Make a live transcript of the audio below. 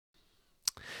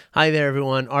Hi there,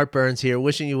 everyone. Art Burns here,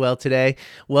 wishing you well today.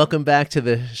 Welcome back to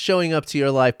the Showing Up to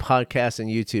Your Life podcast and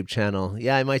YouTube channel.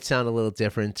 Yeah, I might sound a little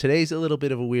different. Today's a little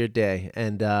bit of a weird day,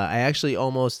 and I actually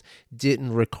almost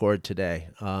didn't record today.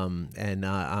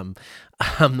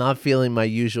 I'm not feeling my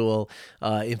usual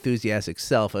enthusiastic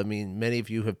self. I mean, many of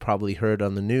you have probably heard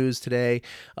on the news today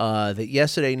that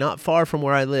yesterday, not far from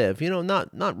where I live,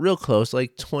 not real close,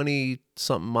 like 20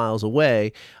 something miles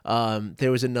away,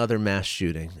 there was another mass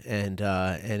shooting, and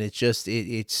it's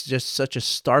just such a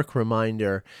stark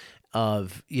reminder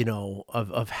of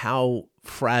of how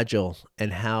fragile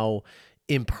and how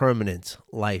impermanent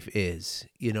life is.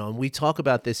 And we talk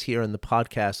about this here on the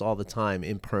podcast all the time: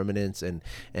 impermanence and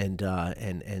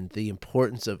the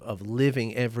importance of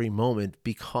living every moment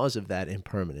because of that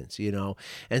impermanence.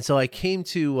 And so I came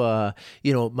to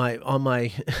my on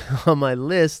my on my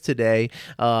list today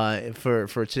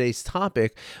for today's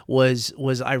topic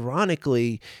was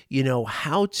ironically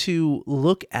how to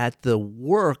look at the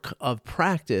work of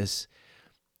practice.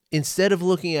 Instead of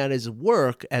looking at it as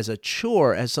work, as a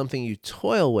chore, as something you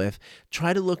toil with,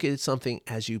 try to look at something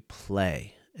as you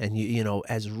play and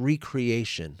as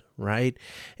recreation, right?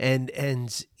 And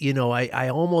I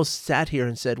almost sat here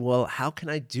and said, well, how can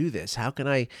I do this? How can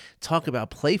I talk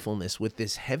about playfulness with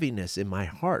this heaviness in my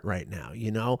heart right now?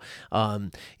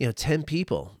 10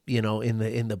 people,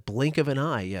 in the blink of an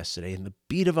eye yesterday, in the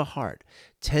beat of a heart,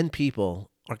 10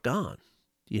 people are gone.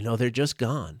 They're just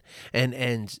gone.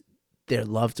 And their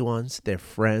loved ones, their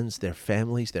friends, their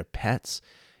families, their pets,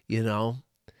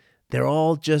 they're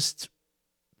all just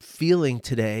feeling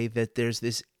today that there's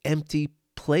this empty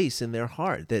place in their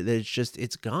heart, that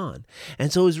it's gone.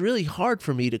 And so it was really hard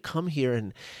for me to come here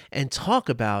and talk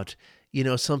about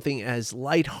something as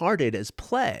lighthearted as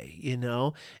play, and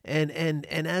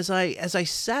as I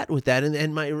sat with that,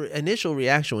 and my initial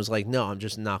reaction was like, no, I'm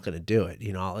just not going to do it.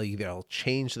 I'll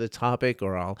change the topic,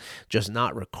 or I'll just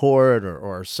not record,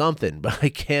 or something. But I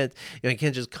can't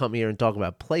just come here and talk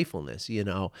about playfulness,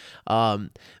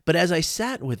 But as I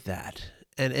sat with that,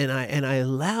 and I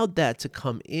allowed that to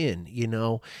come in,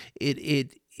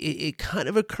 it kind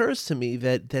of occurs to me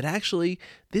that actually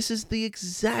this is the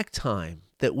exact time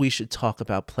that we should talk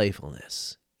about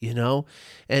playfulness,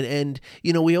 and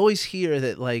we always hear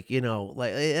that,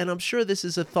 and I'm sure this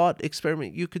is a thought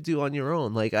experiment you could do on your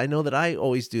own. Like, I know that I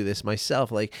always do this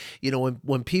myself. Like,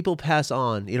 when people pass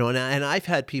on, and I've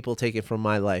had people take it from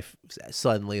my life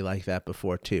suddenly like that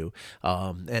before too.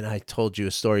 And I told you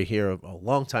a story here a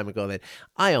long time ago that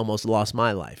I almost lost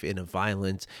my life in a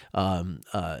violent,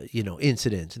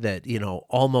 incident that,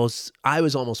 I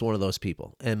was almost one of those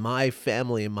people, and my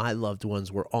family and my loved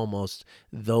ones were almost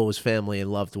those family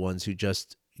and loved ones who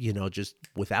just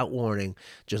without warning,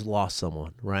 just lost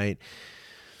someone, right?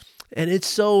 And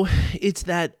it's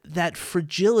that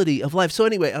fragility of life. So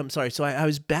anyway, I'm sorry. So I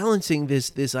was balancing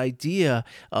this idea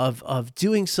of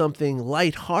doing something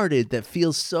lighthearted that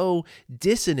feels so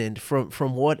dissonant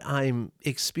from what I'm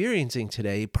experiencing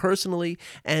today personally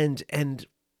and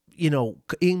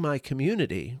in my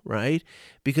community, right?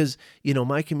 Because,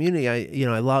 my community,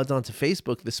 I logged onto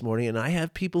Facebook this morning, and I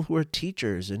have people who are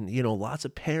teachers and, lots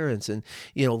of parents and,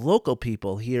 local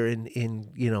people here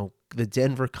in the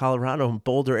Denver, Colorado, and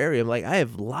Boulder area. Like, I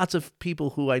have lots of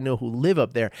people who I know who live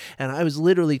up there, and I was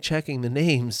literally checking the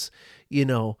names,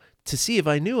 to see if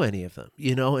I knew any of them,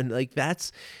 and like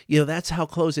that's how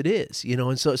close it is,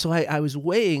 and so I was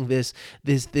weighing this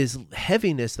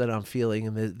heaviness that I'm feeling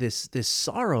and this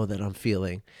sorrow that I'm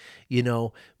feeling,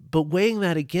 but weighing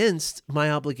that against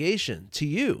my obligation to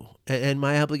you and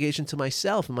my obligation to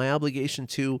myself and my obligation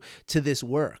to this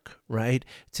work, right?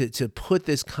 To put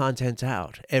this content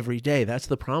out every day. That's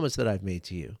the promise that I've made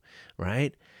to you,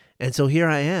 right? And so here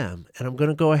I am, and I'm going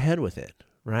to go ahead with it,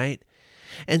 right?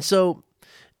 And so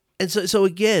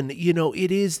again,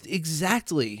 it is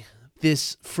exactly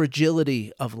this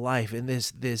fragility of life and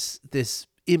this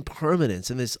impermanence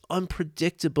and this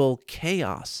unpredictable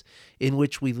chaos in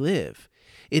which we live.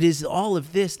 It is all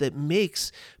of this that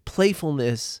makes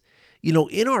playfulness,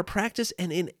 in our practice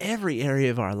and in every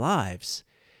area of our lives,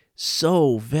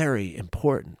 so very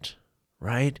important,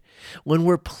 right? When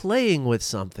we're playing with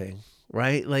something,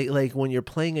 right? Like when you're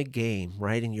playing a game,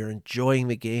 right? And you're enjoying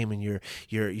the game, and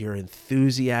you're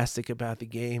enthusiastic about the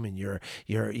game, and you're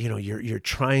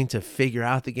trying to figure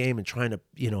out the game and trying to,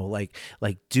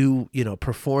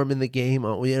 perform in the game,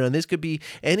 and this could be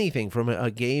anything from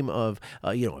a game of,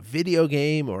 a video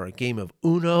game, or a game of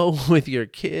Uno with your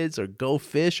kids, or Go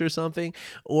Fish or something,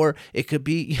 or it could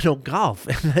be, golf.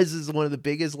 And this is one of the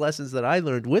biggest lessons that I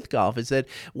learned with golf, is that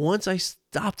once I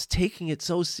stopped taking it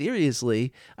so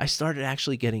seriously, I started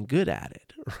actually getting good at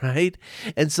it, right?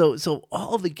 And so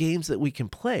all the games that we can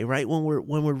play, right? When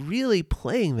we're really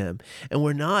playing them and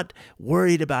we're not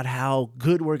worried about how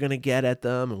good we're going to get at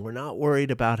them, and we're not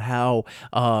worried about how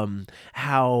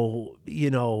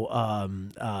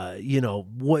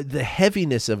what the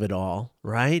heaviness of it all,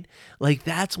 right? Like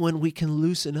that's when we can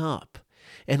loosen up,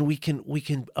 and we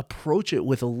can approach it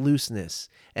with a looseness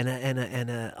and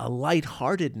a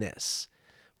lightheartedness,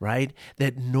 right?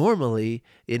 That normally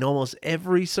in almost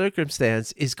every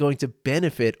circumstance is going to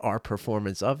benefit our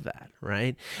performance of that,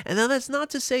 right? And now that's not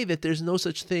to say that there's no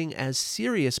such thing as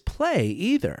serious play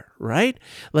either, right?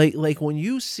 Like when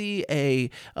you see a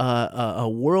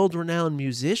world-renowned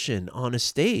musician on a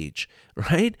stage,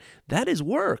 right? That is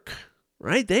work.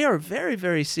 Right? They are very,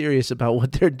 very serious about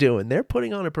what they're doing. They're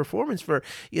putting on a performance for,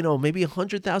 maybe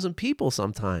 100,000 people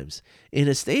sometimes in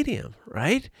a stadium,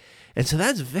 right? And so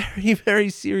that's very, very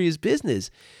serious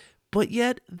business. But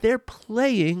yet they're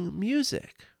playing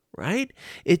music, right?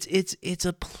 It's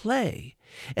a play.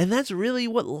 And that's really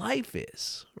what life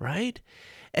is, right?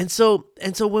 And so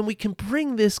when we can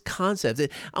bring this concept,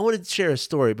 I want to share a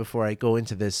story before I go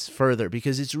into this further,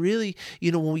 because it's really,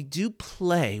 when we do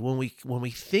play, when we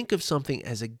think of something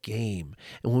as a game,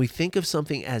 and when we think of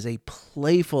something as a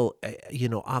playful,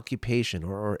 occupation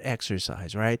or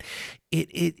exercise, right?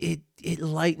 It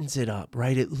lightens it up,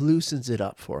 right? It loosens it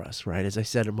up for us, right? As I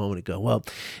said a moment ago. Well,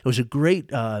 it was a great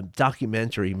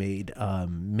documentary made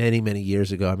many, many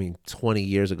years ago. 20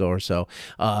 years ago or so,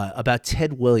 about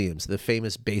Ted Williams, the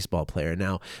famous baseball player.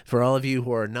 Now, for all of you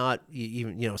who are not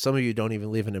even, some of you don't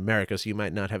even live in America, so you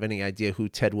might not have any idea who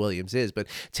Ted Williams is. But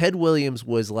Ted Williams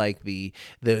was like the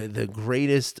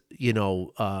greatest,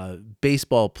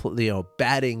 baseball,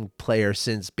 batting player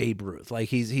since Babe Ruth. Like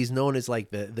he's known as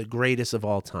like the greatest of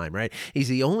all time, right? He's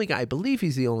the only guy, I believe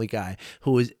he's the only guy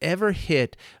who has ever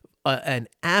hit an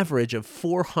average of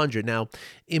 400. Now,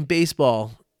 in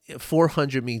baseball,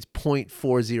 400 means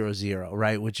 .400,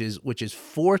 right? Which is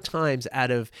 4 times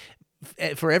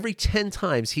for every 10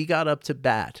 times he got up to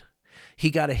bat, he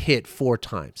got a hit 4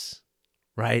 times.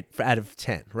 Right, out of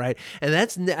 10, right, and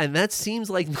that seems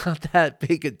like not that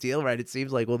big a deal, right? It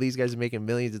seems like, well, these guys are making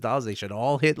millions of dollars; they should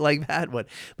all hit like that, but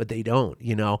they don't.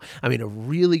 A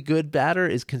really good batter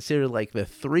is considered like the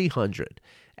 300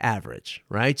 average,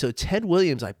 right? So Ted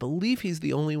Williams, I believe he's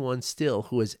the only one still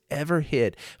who has ever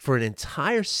hit for an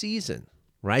entire season.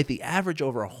 Right? The average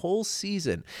over a whole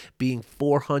season being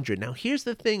 400. Now, here's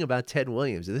the thing about Ted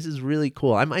Williams. And this is really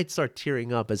cool. I might start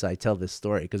tearing up as I tell this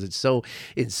story because it's so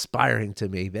inspiring to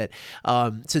me that,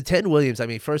 so Ted Williams,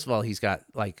 first of all, he's got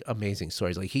like amazing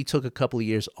stories. Like he took a couple of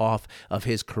years off of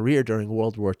his career during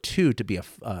World War II to be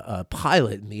a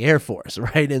pilot in the Air Force,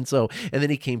 right? And then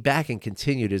he came back and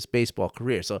continued his baseball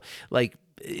career. So like,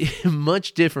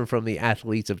 much different from the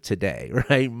athletes of today,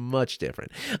 right? Much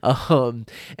different. And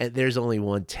there's only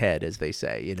one Ted, as they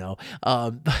say,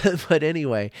 but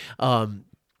anyway,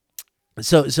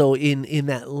 so in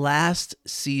that last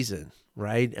season,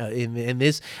 right? In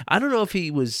this, I don't know if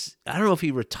he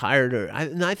retired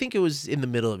I think it was in the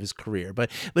middle of his career,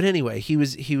 but anyway, he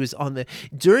was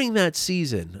during that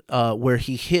season, where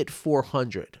he hit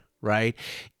 400. Right.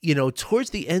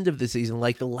 Towards the end of the season,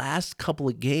 like the last couple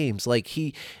of games, like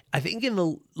I think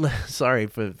sorry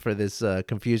for this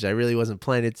confusion. I really wasn't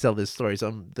planning to tell this story.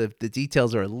 So the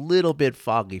details are a little bit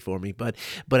foggy for me, but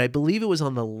I believe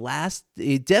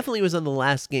it definitely was on the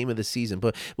last game of the season.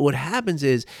 But what happens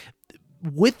is,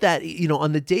 with that,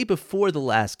 on the day before the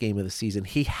last game of the season,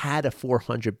 he had a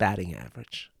 400 batting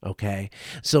average. Okay.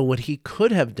 So what he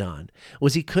could have done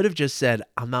was he could have just said,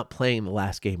 I'm not playing the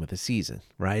last game of the season.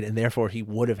 Right. And therefore he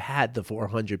would have had the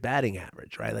 400 batting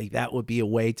average. Right. Like that would be a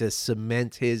way to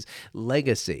cement his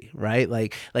legacy. Right.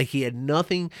 Like he had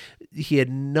nothing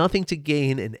to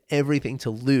gain and everything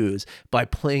to lose by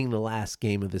playing the last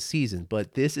game of the season.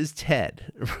 But this is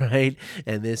Ted. Right.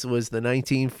 And this was the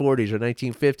 1940s or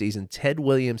 1950s. And Ted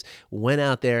Williams went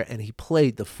out there and he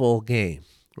played the full game.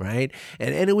 Right.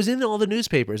 And it was in all the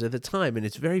newspapers at the time. And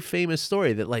it's a very famous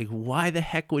story that, like, why the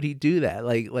heck would he do that?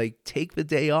 Like take the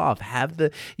day off, have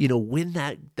the, win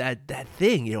that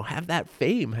thing, have that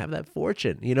fame, have that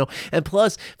fortune, and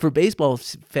plus for baseball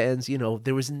fans,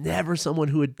 there was never someone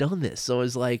who had done this. So it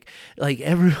was like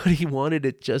everybody wanted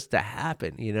it just to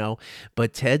happen,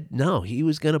 but Ted, no, he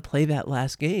was going to play that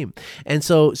last game. And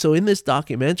so in this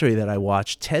documentary that I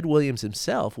watched, Ted Williams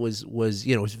himself was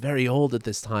very old at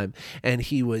this time. And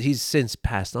he he's since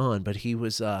passed on, but he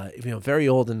was very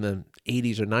old in the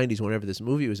 80s or 90s whenever this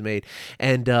movie was made,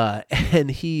 and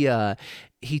and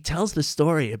he tells the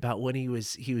story about when he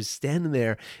was standing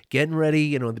there getting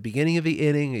ready, at the beginning of the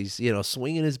inning. He's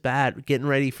swinging his bat, getting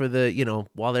ready for the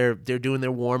while they're doing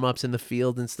their warm ups in the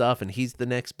field and stuff, and he's the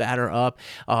next batter up,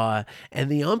 and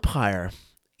the umpire.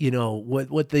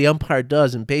 What the umpire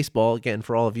does in baseball, again,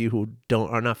 for all of you who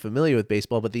are not familiar with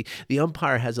baseball, but the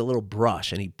umpire has a little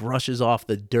brush and he brushes off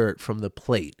the dirt from the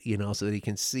plate, so that he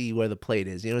can see where the plate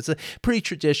is. It's a pretty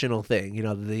traditional thing,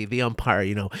 the umpire,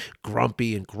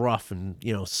 grumpy and gruff and,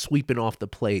 sweeping off the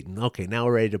plate and okay, now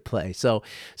we're ready to play. So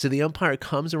the umpire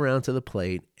comes around to the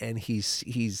plate and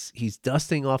he's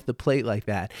dusting off the plate like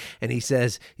that. And he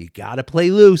says, "You got to play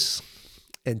loose."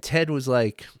 And Ted was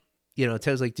like,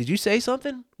 "Did you say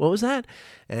something? What was that?"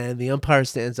 And the umpire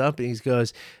stands up and he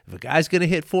goes, "If a guy's going to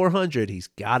hit 400, he's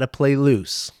got to play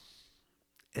loose."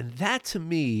 And that to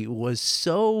me was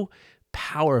so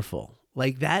powerful.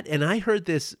 Like that, and I heard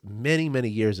this many, many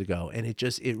years ago, and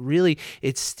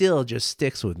it still just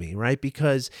sticks with me, right?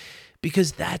 Because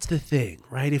that's the thing,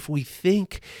 right? If we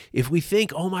think,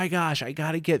 "Oh my gosh, I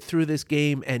got to get through this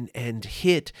game and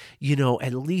hit,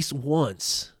 at least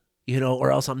once,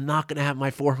 or else I'm not going to have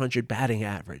my 400 batting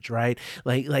average," right?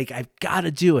 Like I've got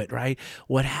to do it, right?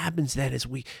 What happens then is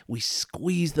we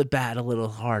squeeze the bat a little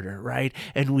harder, right?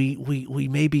 And we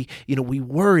maybe, we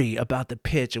worry about the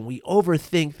pitch and we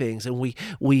overthink things and we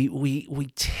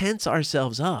tense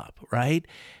ourselves up, right?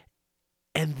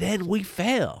 And then we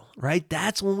fail, right?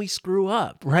 That's when we screw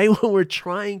up, right? When we're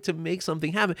trying to make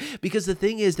something happen. Because the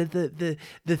thing is that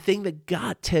the thing that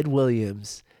got Ted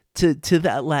Williams to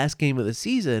that last game of the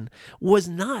season was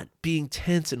not being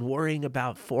tense and worrying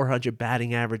about 400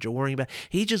 batting average or worrying about,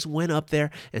 he just went up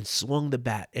there and swung the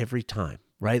bat every time,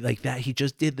 right? Like that, he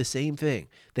just did the same thing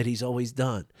that he's always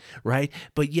done, right?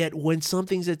 But yet when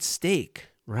something's at stake,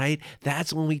 right,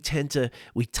 that's when we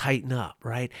tighten up,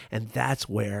 right? And that's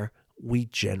where we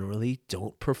generally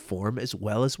don't perform as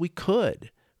well as we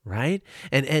could. Right.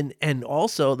 And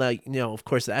also, like, of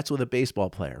course, that's with a baseball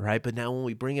player. Right. But now when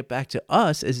we bring it back to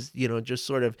us as, just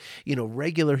sort of,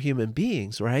 regular human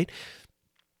beings. Right.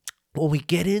 When we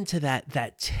get into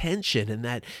that tension and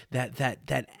that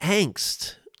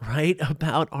angst, right,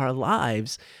 about our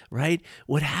lives, right,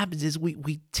 what happens is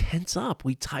we tense up,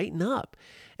 we tighten up.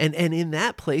 And in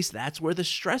that place, that's where the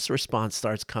stress response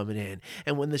starts coming in.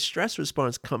 And when the stress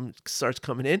response starts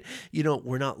coming in,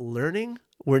 we're not learning.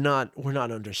 We're not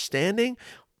understanding.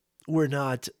 We're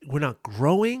not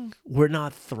growing. We're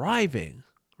not thriving,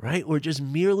 right? We're just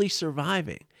merely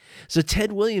surviving. So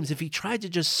Ted Williams, if he tried to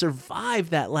just survive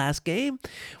that last game,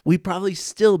 we'd probably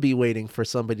still be waiting for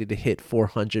somebody to hit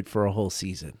 400 for a whole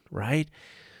season, right?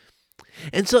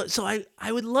 And so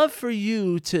I would love for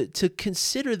you to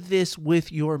consider this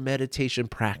with your meditation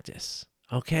practice,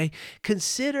 okay?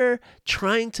 Consider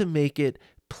trying to make it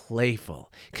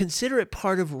playful. Consider it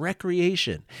part of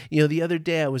recreation. The other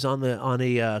day I was on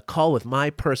a call with my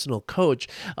personal coach,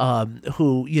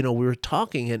 who, we were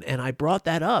talking and I brought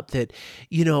that up that,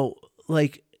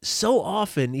 like so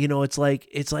often, it's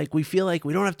like we feel like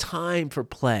we don't have time for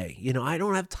play. I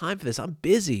don't have time for this. I'm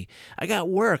busy. I got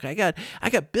work. I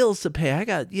got bills to pay. I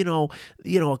got,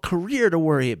 a career to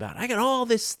worry about. I got all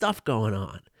this stuff going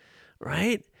on,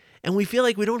 right? And we feel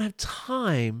like we don't have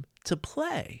time to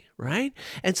play, right?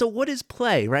 And so what is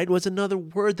play, right? What's another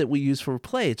word that we use for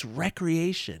play? It's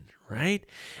recreation, right?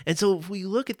 And so if we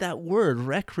look at that word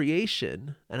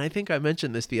recreation, and I think I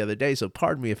mentioned this the other day, so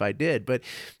pardon me if I did, but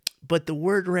the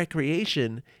word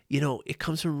recreation, it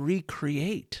comes from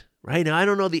recreate, right? Now, I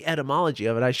don't know the etymology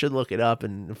of it. I should look it up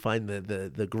and find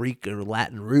the Greek or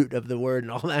Latin root of the word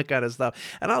and all that kind of stuff.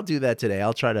 And I'll do that today.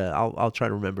 I'll try to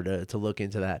remember to look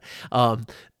into that.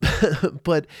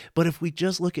 But if we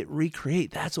just look at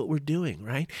recreate, that's what we're doing,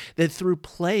 right? That through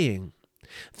playing,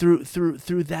 through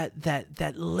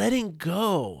that letting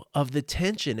go of the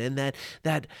tension and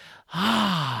that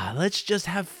let's just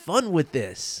have fun with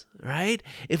this, right?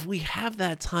 If we have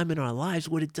that time in our lives,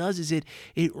 what it does is it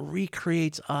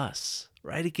recreates us,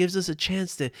 right? It gives us a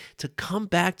chance to come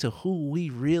back to who we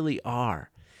really are.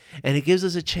 And it gives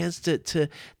us a chance to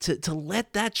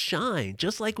let that shine,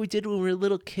 just like we did when we were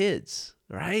little kids,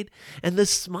 right? And the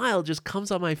smile just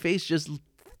comes on my face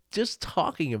just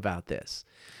talking about this,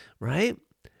 right?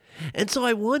 And so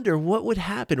I wonder what would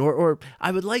happen, or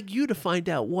I would like you to find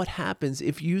out what happens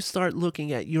if you start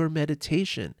looking at your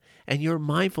meditation and your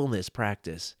mindfulness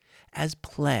practice as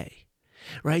play.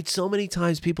 right? So many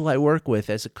times people I work with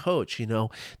as a coach,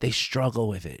 they struggle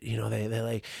with it. They're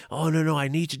like, oh, no, I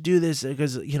need to do this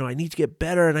because, I need to get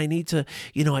better and I need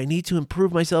to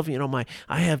improve myself.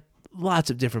 I have lots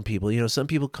of different people. Some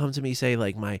people come to me, say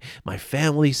like my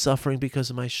family's suffering because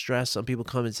of my stress. Some people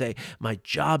come and say my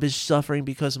job is suffering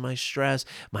because of my stress.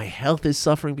 My health is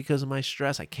suffering because of my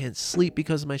stress. I can't sleep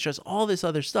because of my stress, all this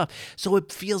other stuff. So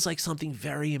it feels like something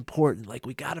very important. Like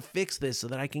we got to fix this so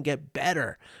that I can get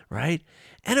better, right?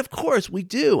 And of course we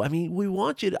do. I mean,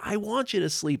 I want you to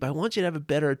sleep. I want you to have a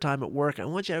better time at work. I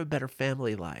want you to have a better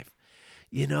family life,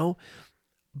 you know?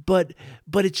 But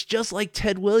it's just like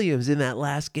Ted Williams in that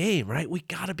last game, right? We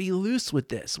got to be loose with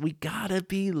this. We got to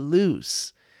be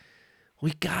loose.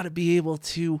 We got to be able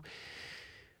to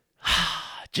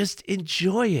just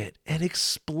enjoy it and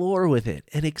explore with it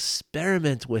and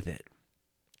experiment with it.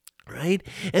 Right?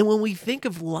 And when we think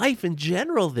of life in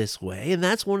general this way, and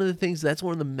that's one of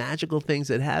the magical things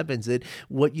that happens, that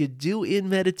what you do in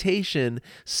meditation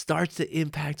starts to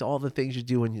impact all the things you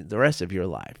do in the rest of your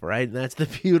life, right? And that's the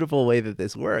beautiful way that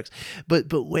this works.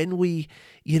 But when we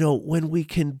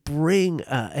can bring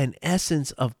an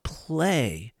essence of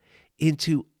play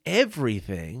into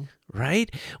everything,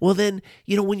 right? Well, then,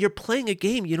 when you're playing a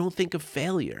game, you don't think of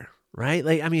failure. Right?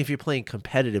 Like, I mean, if you're playing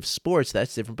competitive sports,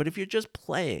 that's different. But if you're just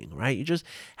playing, right? You're just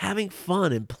having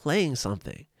fun and playing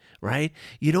something, right?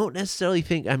 You don't necessarily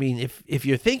think, I mean, if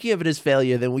you're thinking of it as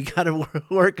failure, then we got to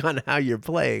work on how you're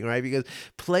playing, right? Because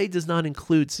play does not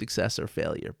include success or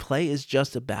failure. Play is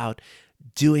just about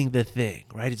doing the thing,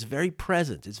 right? It's very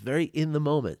present. It's very in the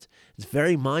moment. It's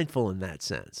very mindful in that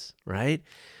sense, right?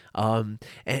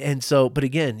 And so, but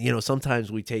again, sometimes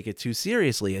we take it too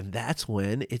seriously, and that's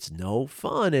when it's no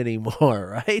fun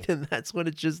anymore, right? And that's when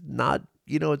it's just not,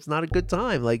 it's not a good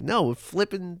time. Like, no, we're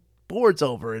flipping boards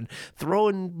over and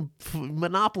throwing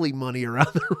Monopoly money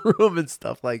around the room and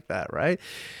stuff like that, right?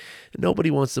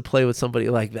 Nobody wants to play with somebody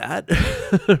like that,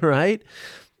 right?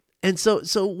 And so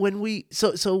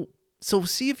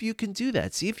see if you can do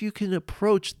that. See if you can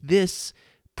approach this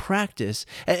practice.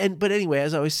 But anyway,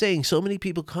 as I was saying, so many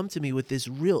people come to me with this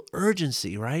real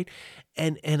urgency, right?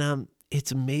 And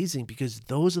it's amazing because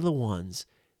those are the ones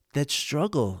that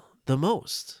struggle the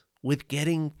most with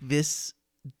getting this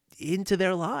into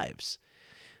their lives,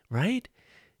 right?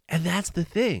 And that's the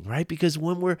thing, right? Because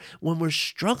when we're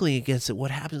struggling against it,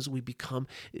 what happens?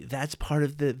 That's part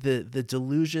of the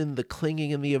delusion, the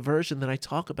clinging, and the aversion that I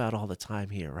talk about all the time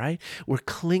here, right? We're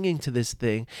clinging to this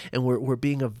thing, and we're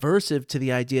being aversive to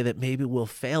the idea that maybe we'll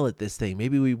fail at this thing,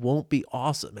 maybe we won't be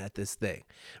awesome at this thing,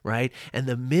 right? And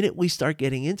the minute we start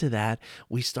getting into that,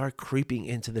 we start creeping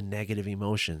into the negative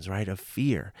emotions, right, of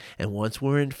fear. And once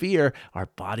we're in fear, our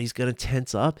body's going to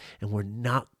tense up, and we're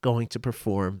not going to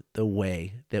perform the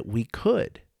way that we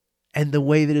could, and the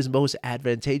way that is most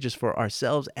advantageous for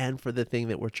ourselves and for the thing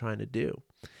that we're trying to do.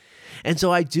 And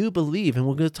so I do believe, and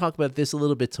we're going to talk about this a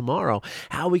little bit tomorrow,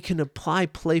 how we can apply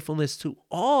playfulness to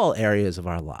all areas of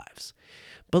our lives.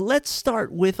 But let's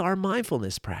start with our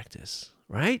mindfulness practice,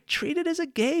 right? Treat it as a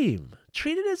game.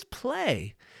 Treat it as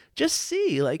play. Just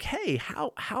see, like, hey,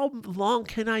 how long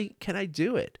can I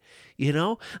do it?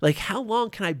 Like, how long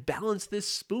can I balance this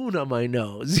spoon on my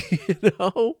nose?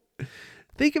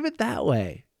 Think of it that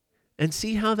way and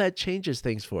see how that changes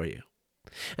things for you.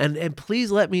 And please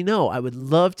let me know. I would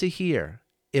love to hear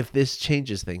if this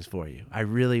changes things for you. I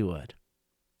really would.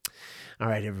 All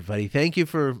right, everybody. Thank you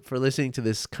for listening to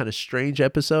this kind of strange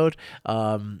episode.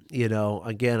 Again,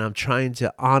 I'm trying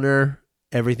to honor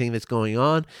everything that's going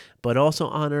on, but also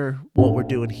honor what we're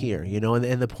doing here,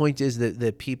 and the point is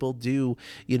that people do,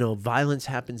 violence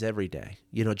happens every day.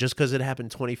 Just because it happened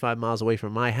 25 miles away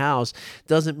from my house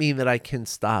doesn't mean that I can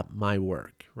stop my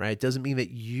work, right? It doesn't mean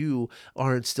that you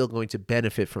aren't still going to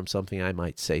benefit from something I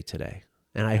might say today.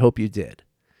 And I hope you did.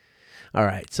 All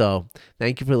right. So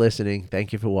thank you for listening.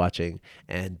 Thank you for watching.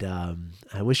 And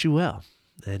I wish you well.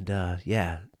 And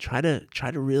try to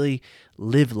really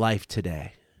live life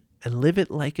today. And live it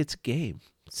like it's a game.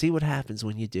 See what happens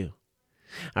when you do.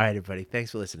 All right, everybody. Thanks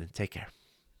for listening. Take care.